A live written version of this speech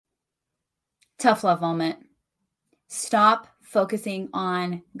Tough love moment. Stop focusing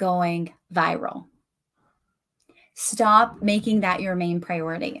on going viral. Stop making that your main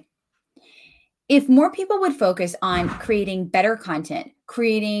priority. If more people would focus on creating better content,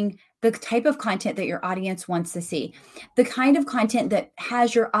 creating the type of content that your audience wants to see, the kind of content that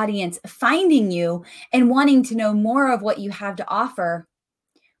has your audience finding you and wanting to know more of what you have to offer,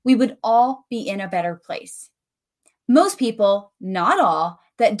 we would all be in a better place. Most people, not all,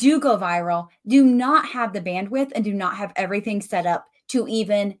 that do go viral do not have the bandwidth and do not have everything set up to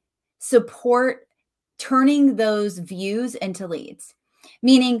even support turning those views into leads.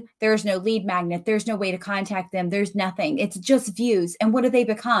 Meaning there's no lead magnet, there's no way to contact them, there's nothing. It's just views. And what do they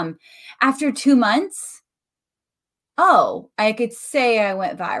become? After 2 months, oh, I could say I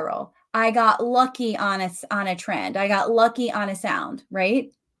went viral. I got lucky on a trend. I got lucky on a sound,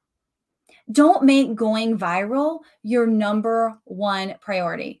 right? Don't make going viral your number one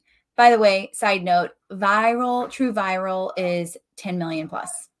priority. By the way, side note, true viral is 10 million plus,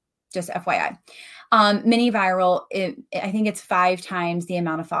 just FYI. Mini viral, I think it's 5 times the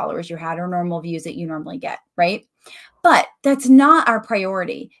amount of followers you had or normal views that you normally get, right? But that's not our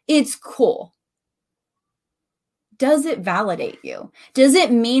priority. It's cool. Does it validate you? Does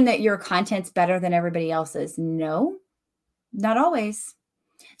it mean that your content's better than everybody else's? No, not always.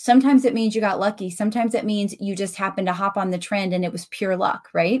 Sometimes it means you got lucky. Sometimes it means you just happened to hop on the trend and it was pure luck,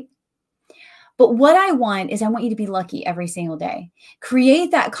 right? But what I want you to be lucky every single day.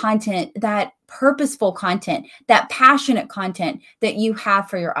 Create that content, that purposeful content, that passionate content that you have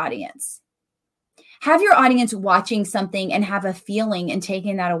for your audience. Have your audience watching something and have a feeling and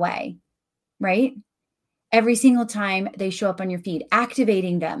taking that away, right? Every single time they show up on your feed,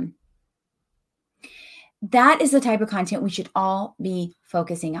 activating them. That is the type of content we should all be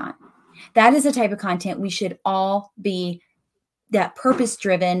focusing on. That is the type of content we should all be, that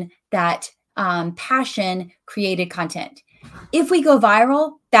purpose-driven, that passion-created content. If we go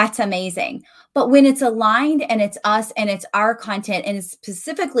viral, that's amazing. But when it's aligned and it's us and it's our content and it's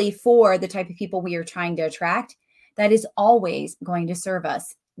specifically for the type of people we are trying to attract, that is always going to serve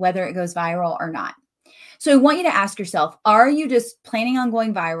us, whether it goes viral or not. So I want you to ask yourself, are you just planning on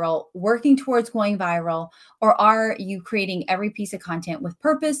going viral, working towards going viral, or are you creating every piece of content with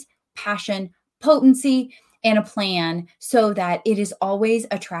purpose, passion, potency, and a plan so that it is always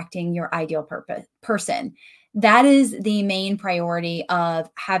attracting your ideal person? That is the main priority of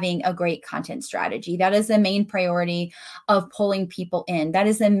having a great content strategy. That is the main priority of pulling people in. That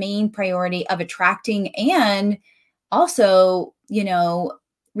is the main priority of attracting and also,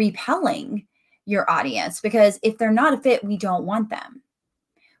 repelling your audience, because if they're not a fit, we don't want them.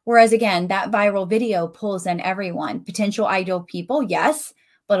 Whereas again, that viral video pulls in everyone, potential ideal people, yes,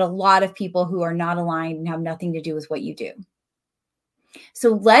 but a lot of people who are not aligned and have nothing to do with what you do.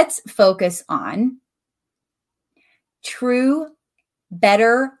 So let's focus on true,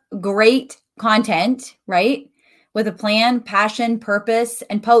 better, great content, right? With a plan, passion, purpose,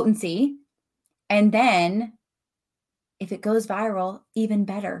 and potency. And then if it goes viral, even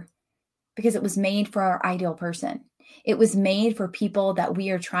better, because it was made for our ideal person. It was made for people that we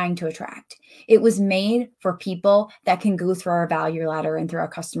are trying to attract. It was made for people that can go through our value ladder and through our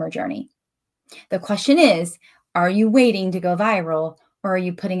customer journey. The question is, are you waiting to go viral, or are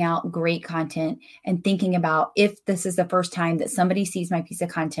you putting out great content and thinking about, if this is the first time that somebody sees my piece of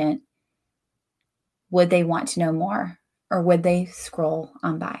content, would they want to know more, or would they scroll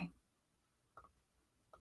on by?